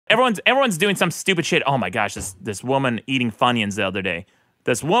everyone's doing some stupid shit. Oh my gosh, this woman eating Funyuns the other day.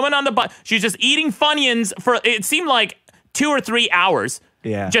 This woman on the bus, she's just eating Funyuns for, it seemed like 2 or 3 hours.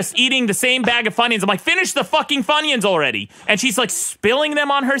 Yeah. Just eating the same bag of Funyuns. I'm like, finish the fucking Funyuns already. And she's like spilling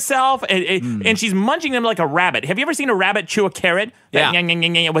them on herself, and she's munching them like a rabbit. Have you ever seen a rabbit chew a carrot? Yeah.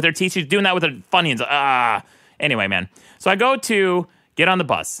 With her teeth. She's doing that with her Funyuns. Anyway, man. So I go to get on the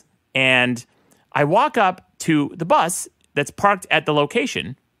bus, and I walk up to the bus that's parked at the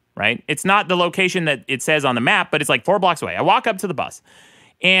location, right? It's not the location that it says on the map, but it's like 4 blocks away. I walk up to the bus,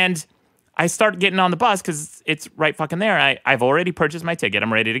 and I start getting on the bus because it's right fucking there. I've already purchased my ticket.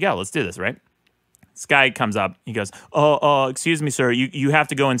 I'm ready to go. Let's do this, right? This guy comes up. He goes, excuse me, sir. You have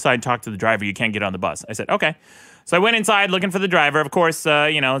to go inside and talk to the driver. You can't get on the bus. I said, okay. So I went inside looking for the driver. Of course,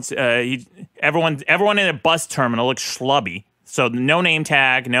 everyone in a bus terminal looks schlubby. So no name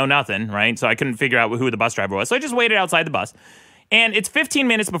tag, no nothing, right? So I couldn't figure out who the bus driver was. So I just waited outside the bus. And it's 15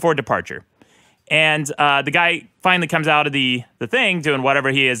 minutes before departure. And the guy finally comes out of the thing, doing whatever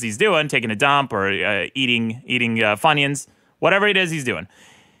he's doing, taking a dump or eating Funyuns, whatever it is he's doing.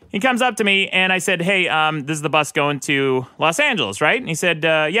 He comes up to me, and I said, hey, this is the bus going to Los Angeles, right? And he said,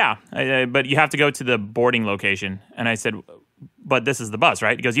 yeah, but you have to go to the boarding location. And I said, but this is the bus,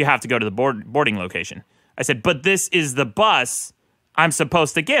 right? He goes, you have to go to the boarding location. I said, but this is the bus I'm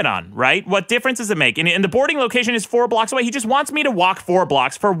supposed to get on, right? What difference does it make? And the boarding location is 4 blocks away. He just wants me to walk 4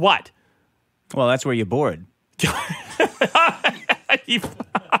 blocks for what? Well, that's where you're bored.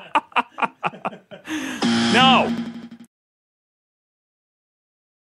 No.